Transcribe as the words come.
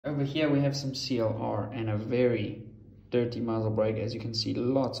Over here we have some CLR and a very dirty muzzle brake. As you can see,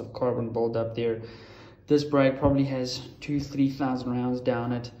 lots of carbon buildup there. This brake probably has 2,000-3,000 rounds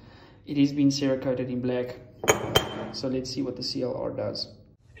down it. It is being Cerakoted in black. So let's see what the CLR does.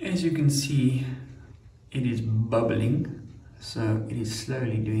 As you can see, it is bubbling. So it is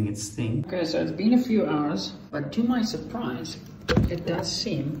slowly doing its thing. Okay, so it's been a few hours, but to my surprise, it does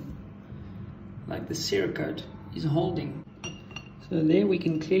seem like the Cerakote is holding. So there we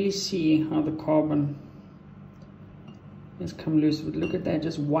can clearly see how the carbon has come loose. But look at that,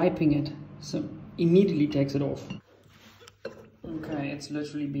 just wiping it. So immediately takes it off. Okay, it's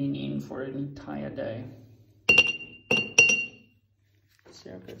literally been in for an entire day.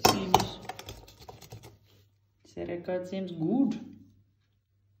 Cerakote seems good.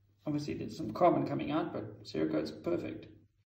 Obviously there's some carbon coming out, but Cerakote's perfect.